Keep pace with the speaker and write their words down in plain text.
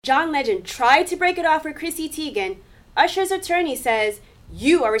John Legend tried to break it off with Chrissy Teigen. Usher's attorney says,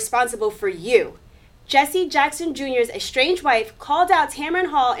 you are responsible for you. Jesse Jackson Jr.'s estranged wife called out Tamron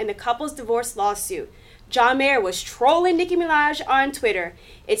Hall in the couple's divorce lawsuit. John Mayer was trolling Nicki Minaj on Twitter.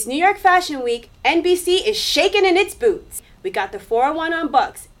 It's New York Fashion Week. NBC is shaking in its boots. We got the 401 on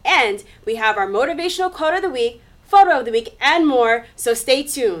Bucks, and we have our motivational quote of the week, photo of the week, and more, so stay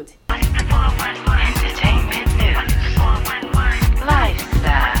tuned. Entertainment news,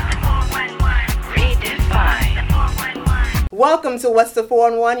 lifestyle, redefined. Welcome to What's the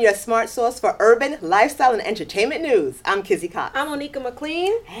 411, your smart source for urban, lifestyle, and entertainment news. I'm Kizzy Cox. I'm Onika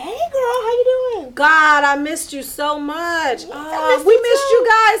McLean. Hey girl, how you doing? God, I missed you so much. I We missed you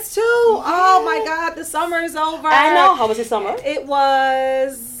guys too. Oh my God, the summer is over. I know. How was your summer? It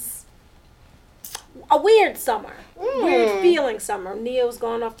was a weird summer. Weird feeling summer. Neo's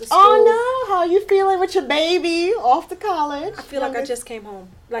going off to school. Oh no, how you feeling with your baby off to college? I feel like I just came home.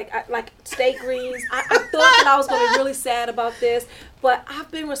 Like steak greens. I thought that I was going to be really sad about this, but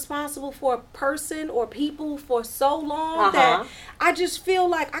I've been responsible for a person or people for so long that I just feel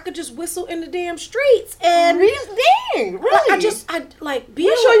like I could just whistle in the damn streets and Dang, really? I like be.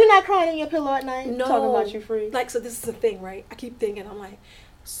 You sure you're not crying in your pillow at night? No. Talking about you free. Like, so this is the thing, right? I keep thinking, I'm like,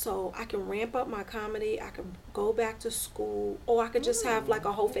 so I can ramp up my comedy, I can go back to school, or I could just have like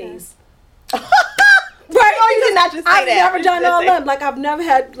a whole phase. Right? Oh, you did not just say I've that. never done all them. Like, I've never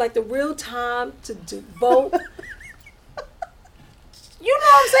had like the real time to devote. You know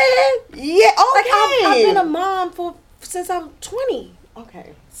what I'm saying? Yeah, okay. Like, I've been a mom since I'm 20.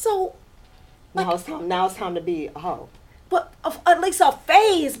 Okay. So, Now it's time to be a hoe. but at least a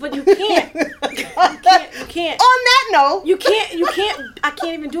phase, but you can't. You can't. On that note, You can't, I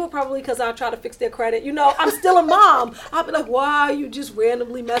can't even do it probably because I'll try to fix their credit. You know, I'm still a mom. I'll be like, why are you just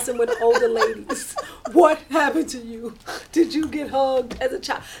randomly messing with older ladies? What happened to you? Did you get hugged as a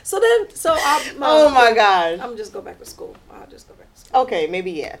child? oh my gosh. I'm just go back to school. I'll just go back to school. Okay,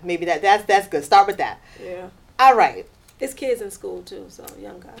 maybe that's good. Start with that. Yeah. All right. It's kids in school too, so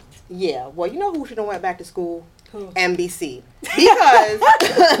young guys. Yeah. Well, you know who should have went back to school? Who? NBC.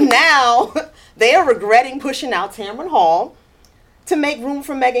 Because now they are regretting pushing out Tamron Hall to make room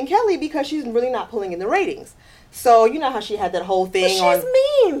for Megyn Kelly because she's really not pulling in the ratings. So you know how she had that whole But thing she's on.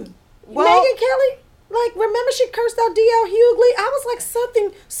 mean. Well- Megyn Kelly, like, remember she cursed out D.L. Hughley? I was like,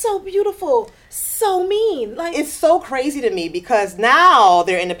 something so beautiful, so mean. Like, It's so crazy to me because now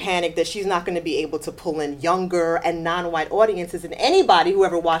they're in a panic that she's not going to be able to pull in younger and non-white audiences, and anybody who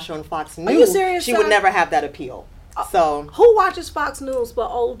ever watched her on Fox News, you serious, she would Ty? never have that appeal. So who watches Fox News but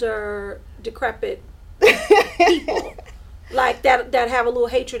older, decrepit people? Like, that have a little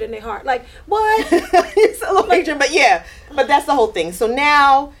hatred in their heart. Like, what? it's a little picture, but that's the whole thing. So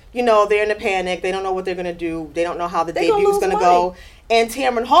now, you know, they're in a panic. They don't know what they're going to do. They don't know how the They gonna debut's lose going to money. go. And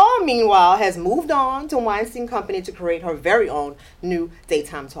Tamron Hall, meanwhile, has moved on to Weinstein Company to create her very own new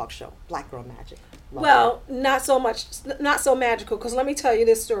daytime talk show, Black Girl Magic. Love Well, not so magical, because let me tell you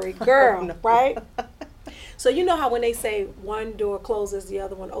this story. Girl, No. right? So you know how when they say one door closes, the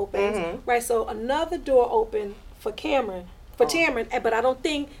other one opens, right? So another door opened for Tamron, but I don't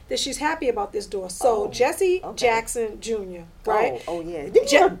think that she's happy about this door. So Jesse Jackson Jr., right? Oh, yeah.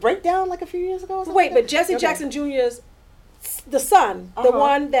 Didn't you have a breakdown like a few years ago or something? Wait, but Jesse Jackson Jr.'s the son, the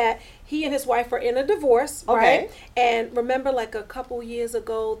one that he and his wife are in a divorce, right? And remember, like a couple years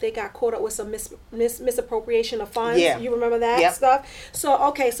ago, they got caught up with some misappropriation of funds. Yeah. You remember that stuff?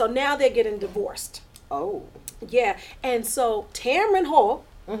 So, so now they're getting divorced. Oh. Yeah. And so Tamron Hall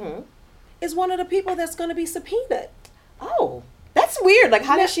is one of the people that's going to be subpoenaed. Oh. That's weird. Like,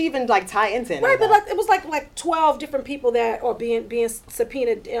 how does she even, like, tie into it? Right, but like it was like 12 different people that are being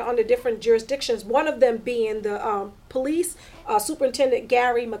subpoenaed under different jurisdictions. One of them being the police superintendent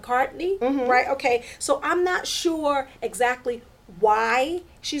Gary McCartney. Right? Okay. So I'm not sure exactly why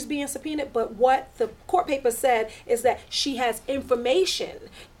she's being subpoenaed, but what the court paper said is that she has information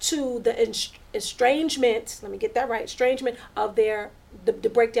to the estrangement. Let me get that right. Estrangement of the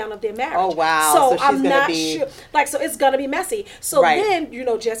breakdown of their marriage. Oh, wow. So, So she's I'm gonna not be- sure. Like, so it's gonna be messy. So Right. then, you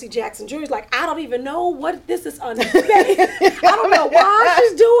know, Jesse Jackson Jr. is like, I don't even know what this is unfair. I don't know why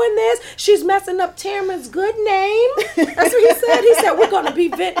she's doing this. She's messing up Tamron's good name. That's what he said. He said we're gonna be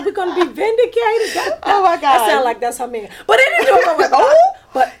vindicated. Oh my God. That sounds like that's her man. But it didn't do it. Oh.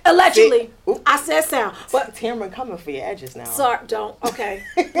 But allegedly, Oop. I said sound. But Tamron coming for your edges now. sorry, don't. Okay,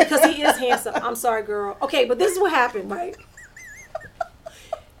 because he is handsome. I'm sorry, girl. Okay, but this is what happened, right?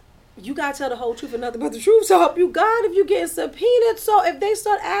 You gotta tell the whole truth and nothing but the truth. So help you God if you get subpoenaed. So if they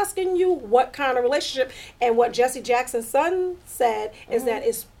start asking you what kind of relationship, and what Jesse Jackson's son said is that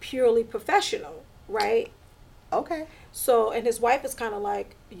it's purely professional, right? Okay. So, and his wife is kind of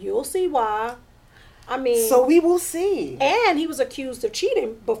like, you'll see why. I mean, so we will see. And he was accused of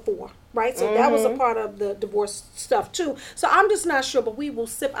cheating before, right? So that was a part of the divorce stuff too. So I'm just not sure, but we will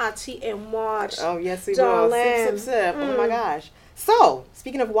sip our tea and watch. Oh yes, we darling. will. Sip, sip, sip. Oh my gosh. So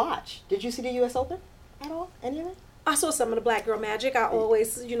speaking of watch, did you see the U.S. Open at all? Any of it? I saw some of the Black Girl Magic. I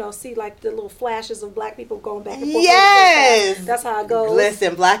always, see like the little flashes of black people going back and forth. Yes! That's how it goes.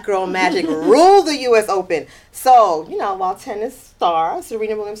 Listen, Black Girl Magic ruled the U.S. Open. So, while tennis star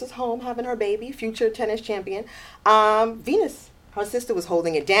Serena Williams was home having her baby, future tennis champion, Venus, her sister, was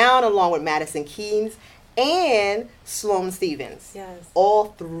holding it down along with Madison Keys and Sloane Stephens. Yes. All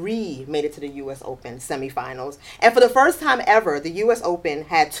three made it to the U.S. Open semifinals. And for the first time ever, the U.S. Open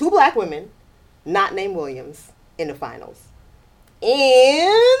had 2 black women, not named Williams, in the finals.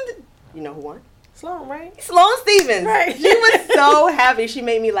 And you know who won? Sloane, right? Sloane Stephens. Right. She was so happy. She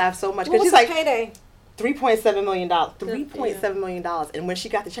made me laugh so much What because was she's the like payday? $3.7 million. $3.7 million. And when she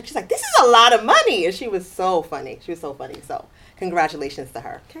got the check, she's like, "This is a lot of money." And she was so funny. So congratulations to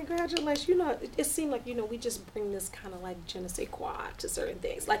her. Congratulations. It seemed like, we just bring this kind of like je ne sais quoi to certain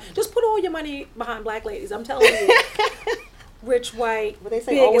things. Like, just put all your money behind black ladies. I'm telling you. Rich, white, What they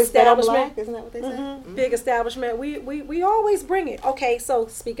say, big always bet on establishment. black? Isn't that what they say? Mm-hmm. Big establishment. We always bring it. Okay, so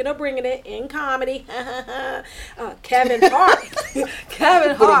speaking of bringing it in comedy, Kevin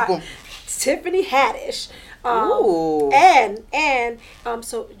Hart, Boom. Tiffany Haddish, Ooh. and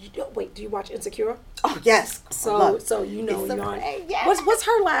so wait, do you watch Insecure? Oh yes. So It's so Yarn. yes. What's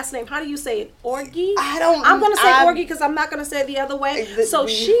her last name? How do you say it? Orgy? I'm gonna say Orgy because I'm not gonna say it the other way. So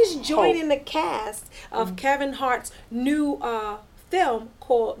she's hope. joining the cast of Kevin Hart's new film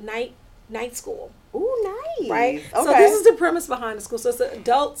called Night School. Ooh, nice. Right? Okay. So this is the premise behind the school. So it's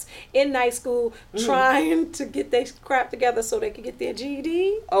adults in night school trying to get their crap together so they can get their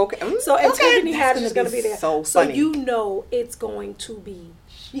GED. Okay. So and okay. Tiffany Haddish is going to be there. So funny. It's going to be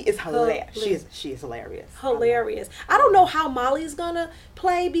She is hilarious. She is hilarious. hilarious. I don't know how Molly's going to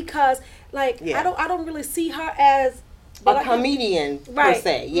play because I don't really see her as A comedian per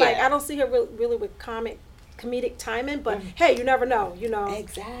se. Yeah. Like I don't see her really with comedic timing, but hey, you never know,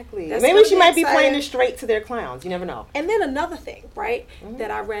 Exactly. That's Maybe gonna she be might be exciting. playing it straight to their clowns. You never know. And then another thing, right,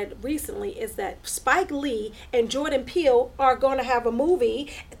 that I read recently is that Spike Lee and Jordan Peele are going to have a movie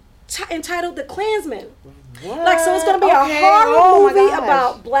entitled The Klansman. What? So it's going to be a horror Oh my movie gosh.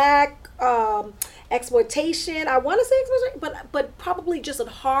 about black exploitation. I want to say exploitation, but probably just a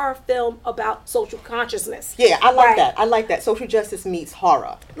horror film about social consciousness. Yeah, I like Right. that. I like that. Social justice meets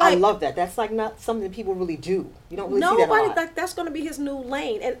horror. I Like- love that. That's like not something people really do. You don't really see that a Nobody lot. that's going to be his new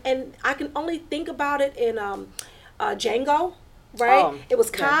lane, and I can only think about it in Django, right? It was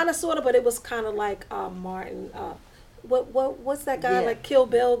yeah. kind of sort of, but it was kind of like Martin. What's that guy Yeah. like Kill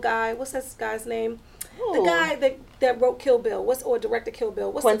Bill guy? What's that guy's name? The Ooh. guy that wrote Kill Bill. Or directed Kill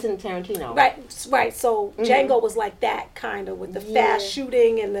Bill? What's Quentin Tarantino. Right. So Django was like that kind of with the fast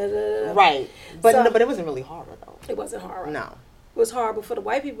shooting and the Right. But So- no, but it wasn't really horror though. It wasn't horror. No. It was horrible for the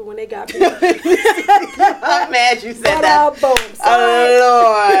white people when they got beat. I'm mad you said But, that. boom. Sorry.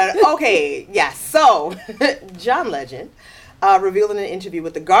 Oh Lord. Okay. Yes. So John Legend revealed in an interview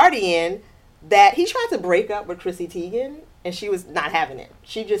with The Guardian that he tried to break up with Chrissy Teigen and she was not having it.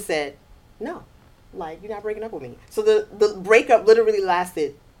 She just said, "No, like you're not breaking up with me." So the breakup literally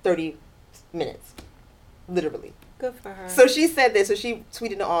lasted 30 minutes, literally. Good for her. So she said this. So she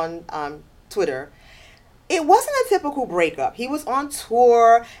tweeted on Twitter. It wasn't a typical breakup. He was on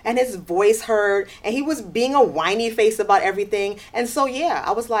tour and his voice hurt and he was being a whiny face about everything. And so, yeah,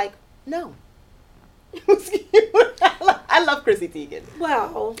 I was like, no. I love Chrissy Teigen.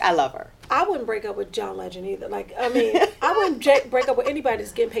 Well, I love her. I wouldn't break up with John Legend either. I wouldn't break up with anybody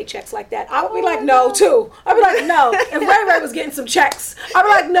that's getting paychecks like that. I would be like, no, too. I'd be like, no. If Ray Ray was getting some checks, I'd be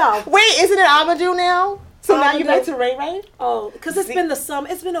like, no. Wait, isn't it Amadou now? So now you're Amadou? back to Ray Ray? Oh, because it's been the summer.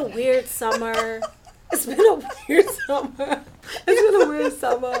 It's been a weird summer. It's been a weird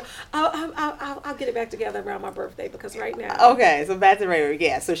summer. I'll get it back together around my birthday because right now. Okay, so back to Ray Ray.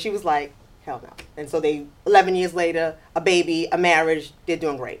 Yeah, so she was like, hell no. And so 11 years later, a baby, a marriage, they're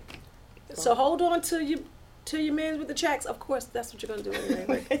doing great. So hold on to your men with the checks. Of course, that's what you're going to do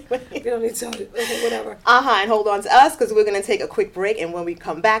anyway. You don't need to tell it. Okay, whatever. And hold on to us because we're going to take a quick break. And when we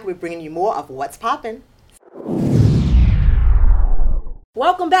come back, we're bringing you more of What's Poppin'.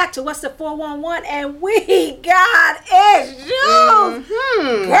 Welcome back to What's the 411, and we got issues.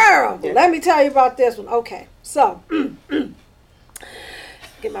 Girl, let me tell you about this one. Okay, so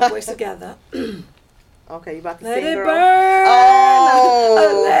get my voice together. Okay, you about to Let sing, it girl? burn.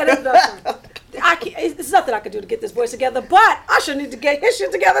 Oh. Let it burn. I can't, it's nothing I can do to get this voice together, but Usher need to get his shit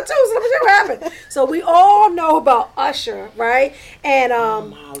together too, so let me see what happened. So we all know about Usher, right? And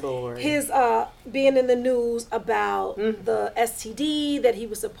My Lord. his being in the news about the STD that he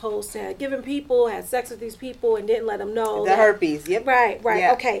was supposed to have given people, had sex with these people, and didn't let them know. The herpes, yep. Right,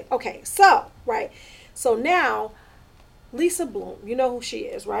 Yeah. okay. So now, Lisa Bloom, you know who she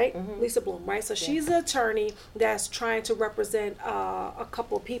is, right? Lisa Bloom, right? So she's an attorney that's trying to represent a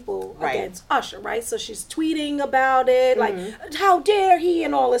couple of people against Usher, right? So she's tweeting about it, like, how dare he,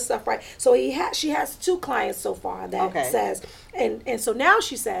 and all this stuff, right? So she has 2 clients so far that says, and so now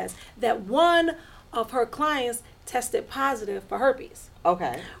she says that one of her clients tested positive for herpes.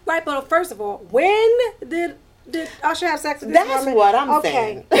 Okay. Right, but first of all, when did Usher have sex with this That's woman? what I'm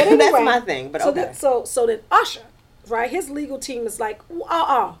saying. But anyway, That's my thing, but so okay. So then Usher, right, his legal team is like,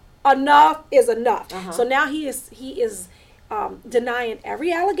 enough is enough. So now he is denying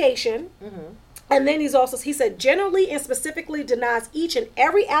every allegation. And then he said generally and specifically denies each and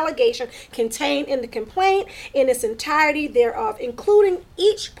every allegation contained in the complaint in its entirety thereof, including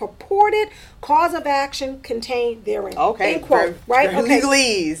each purported cause of action contained therein. Okay. End quote, right? Okay.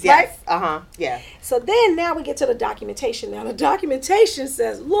 Legalese, yes. Right? Yeah. So then now we get to the documentation. Now the documentation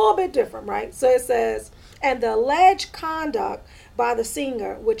says a little bit different, right? So it says, and the alleged conduct by the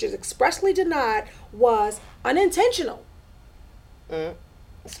singer, which is expressly denied, was unintentional. And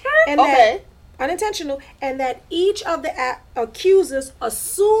that, unintentional, and that each of the accusers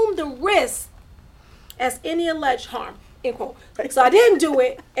assumed the risk as any alleged harm. End quote. So I didn't do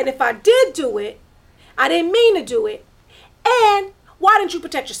it, and if I did do it, I didn't mean to do it. And why didn't you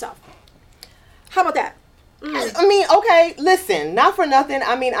protect yourself? How about that? I mean, okay, listen, not for nothing.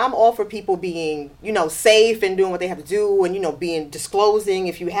 I mean, I'm all for people being, safe and doing what they have to do and, being disclosing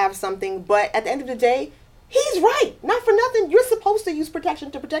if you have something. But at the end of the day, he's right. Not for nothing. You're supposed to use protection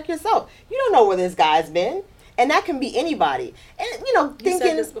to protect yourself. You don't know where this guy's been. And that can be anybody. And, thinking... You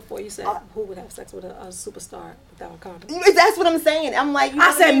said this before. You said, who would have sex with a superstar without a condom? That's what I'm saying. I'm like...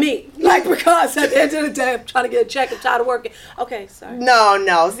 I said me. Like, because at the end of the day, I'm trying to get a check. I'm tired of working. Okay, sorry.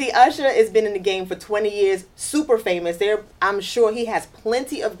 No. See, Usher has been in the game for 20 years. Super famous. I'm sure he has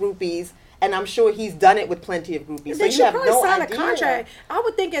plenty of groupies. And I'm sure he's done it with plenty of groupies. They should probably sign idea. a contract. I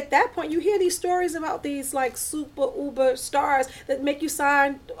would think at that point, you hear these stories about these like super uber stars that make you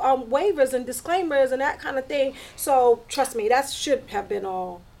sign waivers and disclaimers and that kind of thing. So trust me, that should have been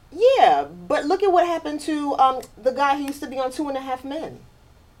all. Yeah, but look at what happened to the guy who used to be on 2.5 Men.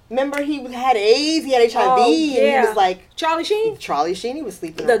 Remember, he had AIDS, he had HIV, and he was like... Charlie Sheen? Charlie Sheen, he was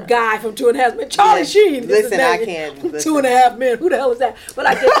sleeping The around. guy from 2.5 Men. Charlie Sheen. Listen, I can't. Listen. 2.5 Men. Who the hell is that? But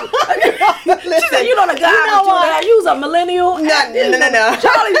I get you. She said, you know the guy from 2.5. You was a millennial. No.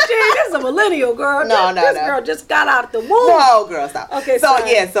 Charlie Sheen is a millennial, girl. This girl just got out the womb. No, girl, stop. Okay,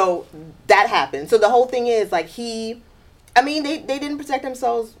 so that happened. So the whole thing is, like, they didn't protect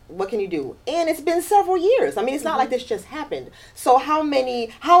themselves. What can you do? And it's been several years. I mean, it's not like this just happened. So how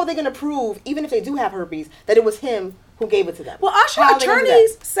are they going to prove, even if they do have herpes, that it was him who gave it to them? Well, Usher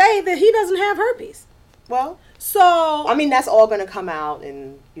attorneys say that he doesn't have herpes. Well, so I mean, that's all going to come out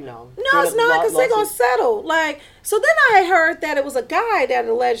and, No, it's not, because they're going to settle. Like, so then I heard that it was a guy that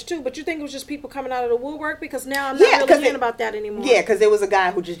alleged too, but you think it was just people coming out of the woodwork? Because now I'm not really hearing about that anymore. Yeah, because there was a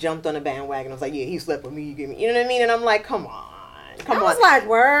guy who just jumped on a bandwagon and was like, yeah, he slept with me, you know what I mean? And I'm like, come on. I was like,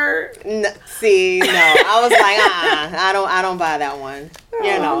 word. No, I was like, I don't buy that one.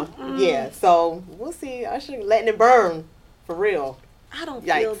 Yeah. So we'll see. Usher letting it burn for real. I don't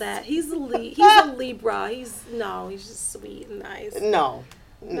feel that. He's a Libra. He's just sweet and nice. No,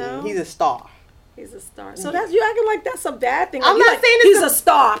 he's a star. He's a star. So that's you acting like that's a bad thing. I'm not saying he's a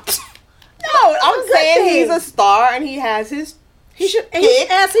star. No, I'm saying he's a star and he has his. He should,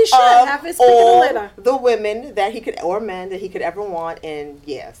 as he should have his pick of the litter. The women that he could, or men that he could ever want, and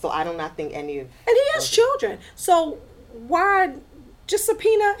so I do not think any of. And he has children, so why just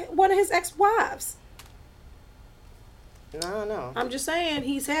subpoena one of his ex-wives? No. I'm just saying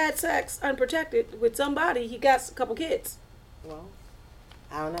he's had sex unprotected with somebody. He got a couple kids. Well,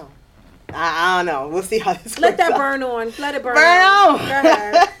 I don't know. I don't know. We'll see how this Let that out. burn on. Let it burn on. Go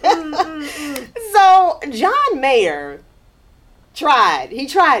ahead. So John Mayer. He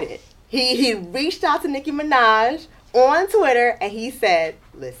tried it. He reached out to Nicki Minaj on Twitter and he said,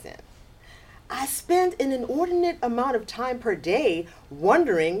 listen, I spend an inordinate amount of time per day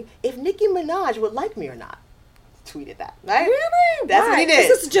wondering if Nicki Minaj would like me or not. Tweeted that, right? Really? That's what he did.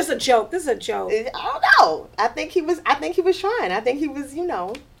 This is just a joke. This is a joke. I don't know. I think he was trying. I think he was,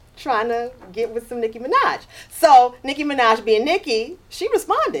 trying to get with some Nicki Minaj. So Nicki Minaj being Nicki, she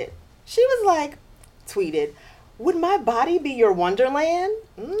responded. She was like, tweeted, would my body be your wonderland?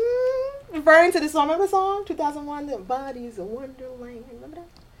 referring to the song. Remember the song? 2001, The Body's a Wonderland. Remember that?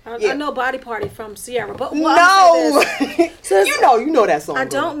 I know Body Party from Sierra, but no! So you know that song. I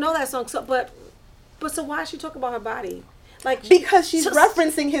don't know that song, so, but so why is she talking about her body? Like, because she's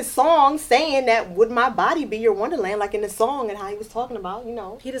referencing his song, saying that would my body be your wonderland, like in the song, and how he was talking about,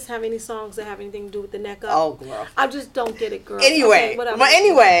 He doesn't have any songs that have anything to do with the neck up. Oh, girl. I just don't get it, girl. Anyway,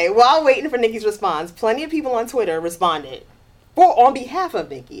 okay, while waiting for Nicki's response, plenty of people on Twitter responded on behalf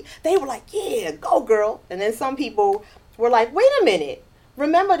of Nicki. They were like, yeah, go, girl. And then some people were like, wait a minute.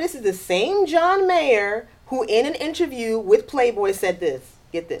 Remember, this is the same John Mayer who in an interview with Playboy said this.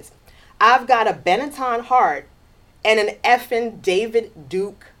 Get this. I've got a Benetton heart and an effing David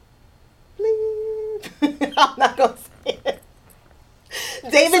Duke. I'm not going to say it.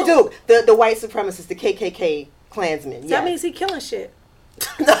 David Duke, the white supremacist, the KKK Klansman. That means he killing shit.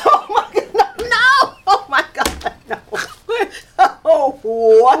 No, oh my God, no. Oh my God, no. Oh,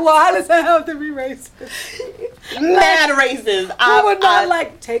 what? Why does that have to be racist? Mad racist. I would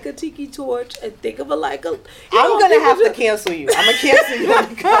not take a tiki torch and think of it like a. I'm gonna have to cancel you. I'm gonna cancel you.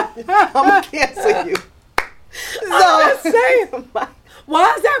 I'm gonna cancel you. I'm just saying.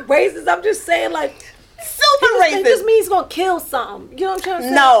 Why is that racist? I'm just saying, like, super racist. It just means he's gonna kill something. You know what I'm trying to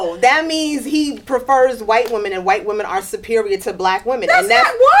say? No, that means he prefers white women, and white women are superior to black women. That's and that's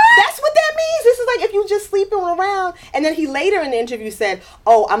what? That's what that means. This is like if you just sleeping around. And then he later in the interview said,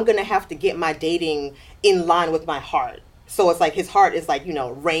 "Oh, I'm gonna have to get my dating in line with my heart." So it's like his heart is like,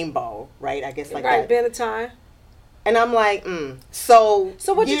 rainbow, right? I guess like right, that. Right, Benetton. And I'm like, So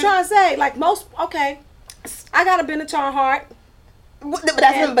what you trying to say? Like okay, I got a Benetton heart. But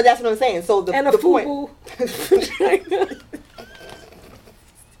that's what I'm saying. So the FUBU.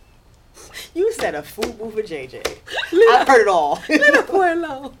 You said a FUBU for JJ. I've heard it all. Little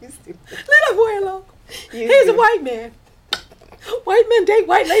Pueblo. Little Pueblo. He's a white man. White men date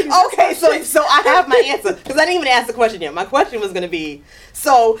white ladies. Okay, so I have my answer because I didn't even ask the question yet. My question was going to be,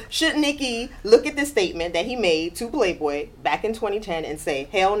 so should Nicki look at this statement that he made to Playboy back in 2010 and say,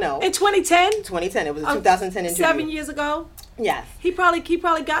 hell no? In 2010? 2010. It was a 2010 interview. 7 years ago? Yes. He probably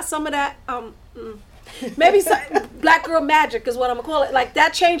got some of that. Maybe black girl magic is what I'm gonna call it. Like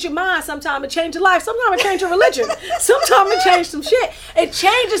that changed your mind. Sometimes it changed your life. Sometimes it changed your religion. Sometimes it changed some shit. It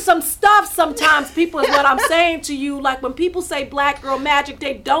changes some stuff. Sometimes people is what I'm saying to you. Like when people say black girl magic,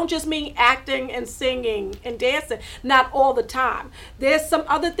 they don't just mean acting and singing and dancing. Not all the time. There's some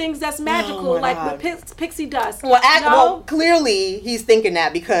other things that's magical, like what Pixie does. Well, clearly he's thinking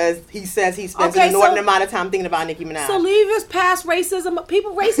that because he says he spends an inordinate amount of time thinking about Nicki Minaj. So leave his past racism.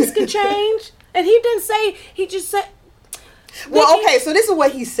 People races can change. And he didn't say, he just said. Well, okay, so this is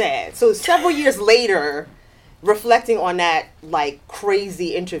what he said. So several years later, reflecting on that, like,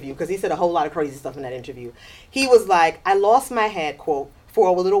 crazy interview, because he said a whole lot of crazy stuff in that interview, he was like, I lost my head, quote, for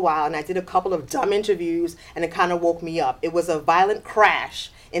a little while, and I did a couple of dumb interviews, and it kind of woke me up. It was a violent crash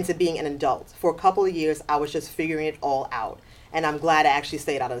into being an adult. For a couple of years, I was just figuring it all out. And I'm glad I actually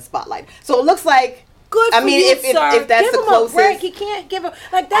stayed out of the spotlight. So it looks like... Good for you, sir. If that's give the him closest, a break. He can't give him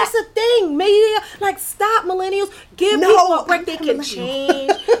that's the thing. Media, like, stop, millennials. Give people a break. They can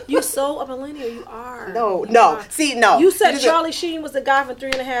change. You so a millennial. You are. No. See, no. You said Charlie Sheen was the guy from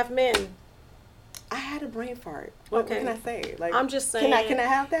 3.5 Men. I had a brain fart. Okay. What can I say? Like, I'm just saying. Can I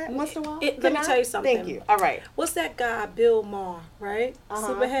have that once in a while? Let me tell you something. Thank you. All right. What's that guy, Bill Maher, right?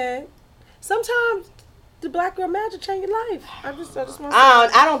 Superhead. Sometimes the black girl magic change your life. I just want to say.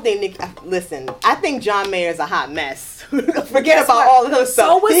 I don't think Nicki. Listen, I think John Mayer is a hot mess. Forget about all of those stuff.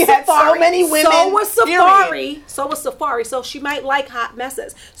 So was he Safari. Had so many women. So was Safari. Period. So was Safari. So she might like hot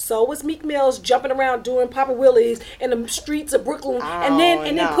messes. So was Meek Mills jumping around doing Papa Willies in the streets of Brooklyn, and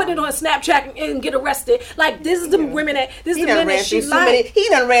then putting it on Snapchat and get arrested. Like this is the women that she liked. He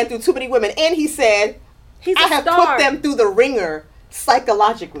done ran through too many women, and he said, "I have put them through the ringer."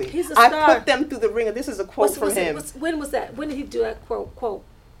 Psychologically, he's a star. I put them through the ringer. This is a quote from him. When was that? When did he do that quote?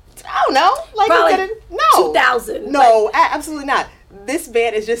 I don't know. Like probably no 2000. No, absolutely not. This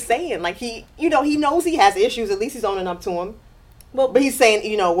man is just saying, like he knows he has issues. At least he's owning up to them. Well, but he's saying,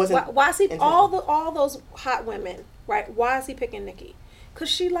 wasn't. Why is he all those hot women? Right? Why is he picking Nicki? Because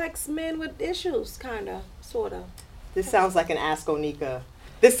she likes men with issues, kinda, sorta. This sounds like an Ask Onika.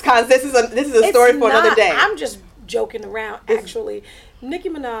 This is a story for another day. I'm just joking around. Actually, Nicki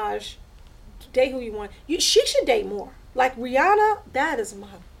Minaj, date who you want. She should date more. Like Rihanna, that is my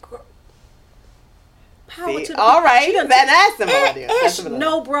girl. Power to the all right, that's similar.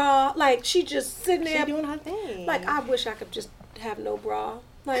 No bra, like she just sitting there doing her thing. Like I wish I could just have no bra.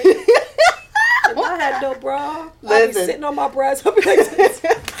 Like if I had no bra, I'd be sitting on my bras. I'd be like this.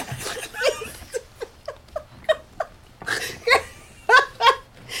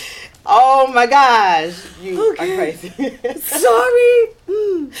 my gosh. You are crazy. Sorry.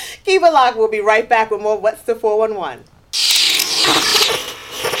 Keep it locked. We'll be right back with more What's the 411.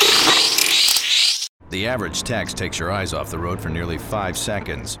 The average text takes your eyes off the road for nearly 5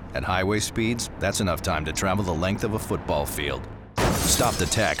 seconds. At highway speeds, that's enough time to travel the length of a football field. Stop the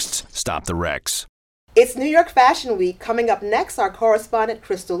texts. Stop the wrecks. It's New York Fashion Week. Coming up next, our correspondent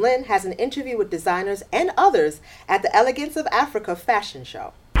Crystal Lynn has an interview with designers and others at the Elegance of Africa fashion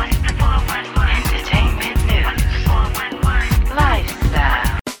show. Entertainment news.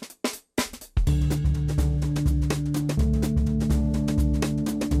 Lifestyle.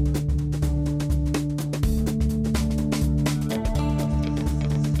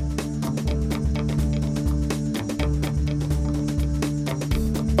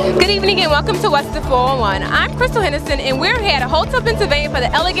 Good evening and welcome to What's the 411. I'm Crystal Henderson and we're here at Hotel Pennsylvania for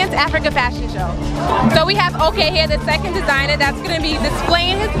the Elegance Africa Fashion Show. So we have OK here, the second designer that's going to be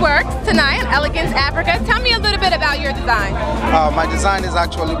displaying his works tonight on Elegance Africa. Tell me a little bit about your design. My design is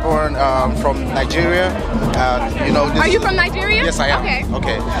actually born from Nigeria. Are you from Nigeria? Yes, I am.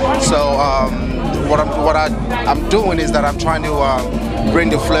 Okay. So what I'm doing is that I'm trying to bring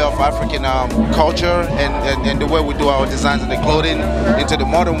the flair of African culture and the way we do our designs and the clothing into the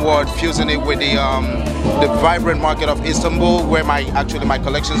modern world, fusing it with the vibrant market of Istanbul, where my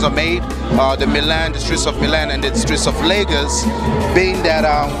collections are made, the streets of Milan and the streets of Lagos, being that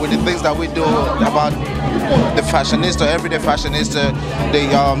with the things that we do about the fashionista, everyday fashionista,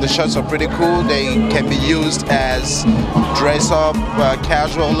 the shirts are pretty cool. They can be used as dress up,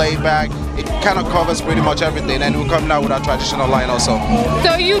 casual, laid back. It kind of covers pretty much everything, and we come now with our traditional line also.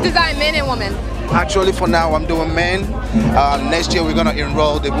 So you design men and women? Actually, for now, I'm doing men. Next year, we're going to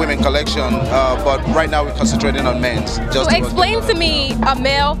enroll the women collection, but right now, we're concentrating on men's. So explain to me a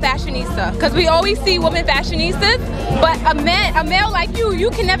male fashionista, because we always see women fashionistas, but a male like you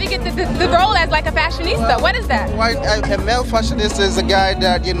can never get the role as like a fashionista. What is that? Right, a male fashionista is a guy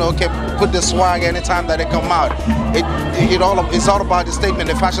that can put the swag anytime that they come out. It's all about the statement,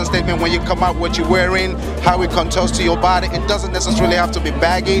 the fashion statement. When you come out, what you're wearing, how it contours to your body. It doesn't necessarily have to be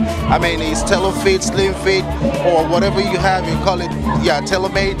baggy. I mean, it's tailor fit, slim fit, or whatever you have, you call it,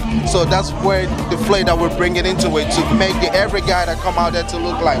 tailor-made. So that's where the flair that we're bringing into it, to make every guy that come out there to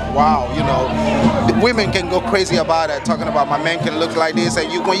look like, wow, the women can go crazy about it, talking about my man can look like this,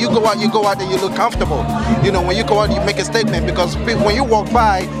 and when you go out there, you look comfortable. When you go out, you make a statement, because when you walk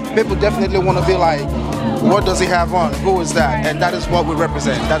by, people definitely want to be like, what does he have on? Who is that? And that is what we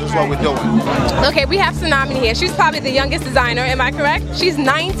represent. That is what we're doing. Okay, we have Tsunami here. She's probably the youngest designer, am I correct? She's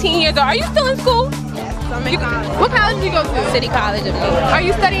 19 years old. Are you still in school? What college did you go to? City College of New York. Are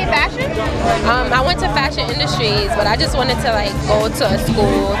you studying fashion? I went to fashion industries, but I just wanted to go to a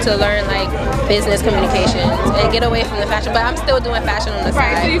school to learn business communications and get away from the fashion. But I'm still doing fashion on the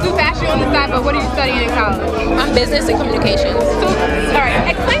side. Right, so you do fashion on the side, but what are you studying in college? I'm business and communications. So, all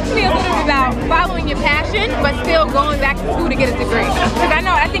right, explain to me a little bit about following your passion, but still going back to school to get a degree. Because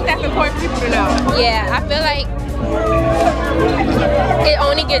I think that's important for people to know. Yeah, I feel like it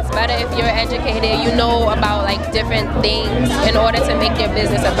only gets better if you're educated. You know about different things in order to make your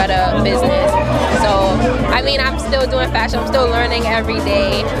business a better business. So I'm still doing fashion, I'm still learning every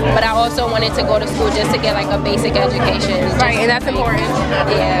day, but I also wanted to go to school just to get a basic education. Right, and that's important.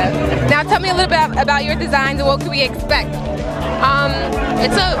 Yeah. Now tell me a little bit about your designs and what can we expect?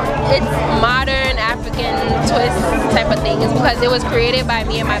 It's modern African twist type of thing. It's because it was created by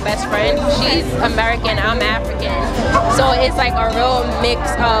me and my best friend. She's American, I'm African. So it's a real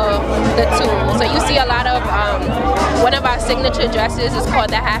mix of the two. So you see a lot of, one of our signature dresses is called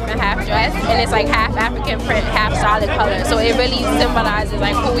the half and half dress, and it's half African print, half solid color. So it really symbolizes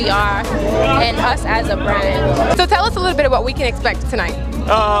who we are and us as a brand. So tell us a little bit of what we can expect tonight.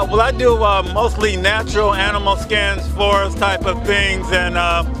 Well, I do mostly natural animal skins, forest type of things, and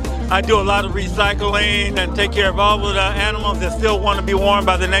I do a lot of recycling and take care of all of the animals that still want to be worn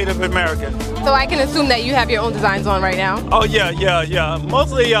by the Native Americans. So I can assume that you have your own designs on right now? Oh, yeah.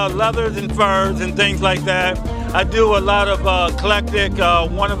 Mostly leathers and furs and things like that. I do a lot of eclectic,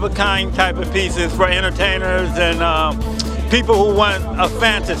 one-of-a-kind type of pieces for entertainers and people who want a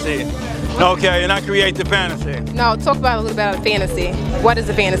fantasy. Okay, and I create the fantasy. No, talk about a little bit about fantasy. What is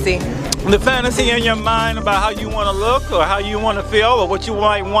a fantasy? The fantasy in your mind about how you want to look or how you want to feel or what you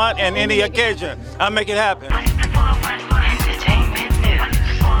might want in any occasion. I make it happen. Entertainment news.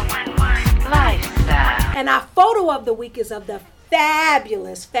 Lifestyle. And our photo of the week is of the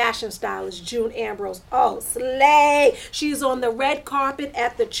fabulous fashion stylist June Ambrose. Oh, slay! She's on the red carpet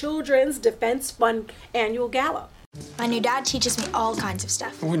at the Children's Defense Fund annual gala. My new dad teaches me all kinds of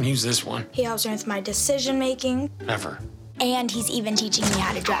stuff. I wouldn't use this one. He helps me with my decision making. Never. And he's even teaching me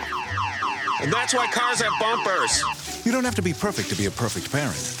how to drive. And that's why cars have bumpers. You don't have to be perfect to be a perfect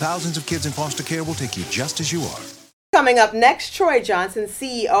parent. Thousands of kids in foster care will take you just as you are. Coming up next, Troy Johnson,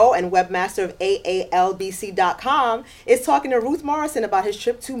 CEO and webmaster of AALBC.com, is talking to Ruth Morrison about his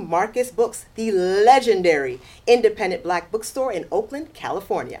trip to Marcus Books, the legendary independent black bookstore in Oakland,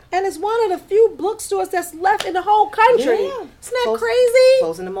 California. And it's one of the few bookstores that's left in the whole country. Yeah. Isn't that crazy?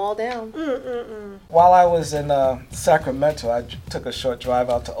 Closing them all down. While I was in Sacramento, I took a short drive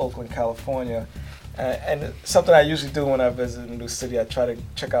out to Oakland, California. And something I usually do when I visit a new city, I try to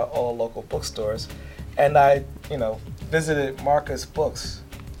check out all local bookstores. And I, visited Marcus Books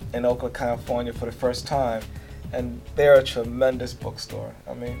in Oakland, California for the first time. And they're a tremendous bookstore.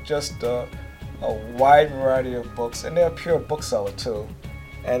 I mean, just a wide variety of books. And they're a pure bookseller, too.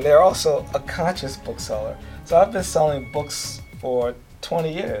 And they're also a conscious bookseller. So I've been selling books for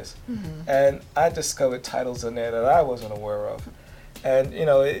 20 years. Mm-hmm. And I discovered titles in there that I wasn't aware of. And,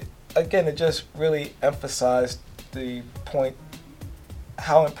 it just really emphasized the point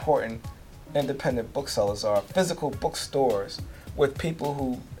how important independent booksellers are, physical bookstores with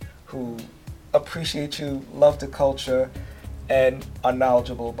people who appreciate you, love the culture, and are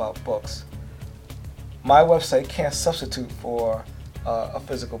knowledgeable about books. My website can't substitute for a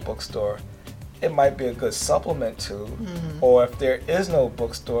physical bookstore. It might be a good supplement to, or if there is no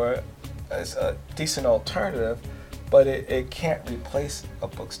bookstore, it's a decent alternative, but it can't replace a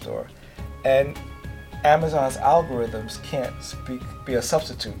bookstore. And Amazon's algorithms can't be a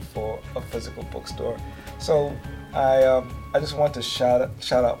substitute for a physical bookstore. So I just want to shout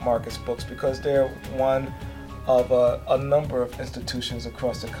out Marcus Books because they're one of a number of institutions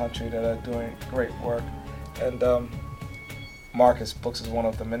across the country that are doing great work. And Marcus Books is one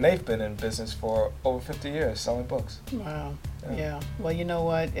of them, and they've been in business for over 50 years selling books. Wow. Yeah. Well, you know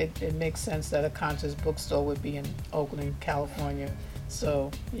what? It makes sense that a conscious bookstore would be in Oakland, California.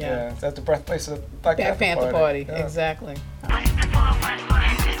 So, yeah. That's the birthplace of the Black Panther Party. Yeah. Exactly.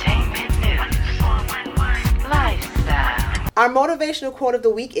 Our motivational quote of the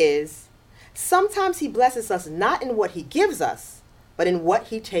week is, "Sometimes he blesses us not in what he gives us, but in what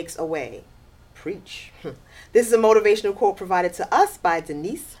he takes away." Preach. This is a motivational quote provided to us by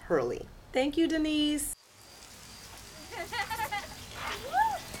Denise Hurley. Thank you, Denise.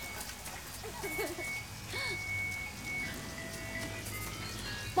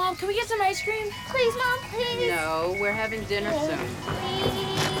 Mom, can we get some ice cream? Please, Mom, please. No, we're having dinner soon.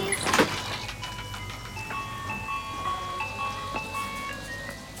 Please.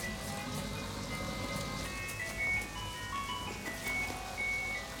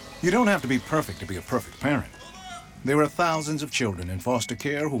 You don't have to be perfect to be a perfect parent. There are thousands of children in foster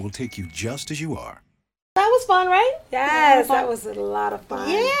care who will take you just as you are. That was fun, right? Yes, that was a lot of fun.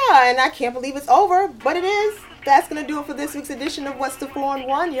 Yeah, and I can't believe it's over, but it is. That's going to do it for this week's edition of What's the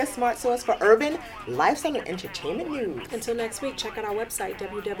 411, your smart source for urban, lifestyle, and entertainment news. Until next week, check out our website,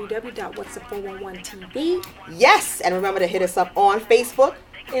 www.whatsthe411tv. Yes, and remember to hit us up on Facebook,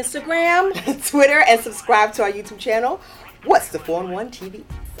 Instagram, Twitter, and subscribe to our YouTube channel, What's the 411 TV.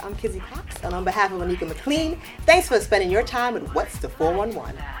 I'm Kizzy Cox, and on behalf of Anika McLean, thanks for spending your time with What's the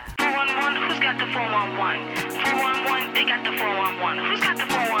 411. 411, who's got the 411? 411, they got the 411. Who's got the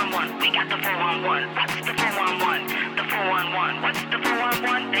 411? We got the 411. What's the 411? The 411. What's the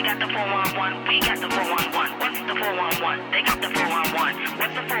 411? They got the 411. We got the 411. What's the 411? They got the 411.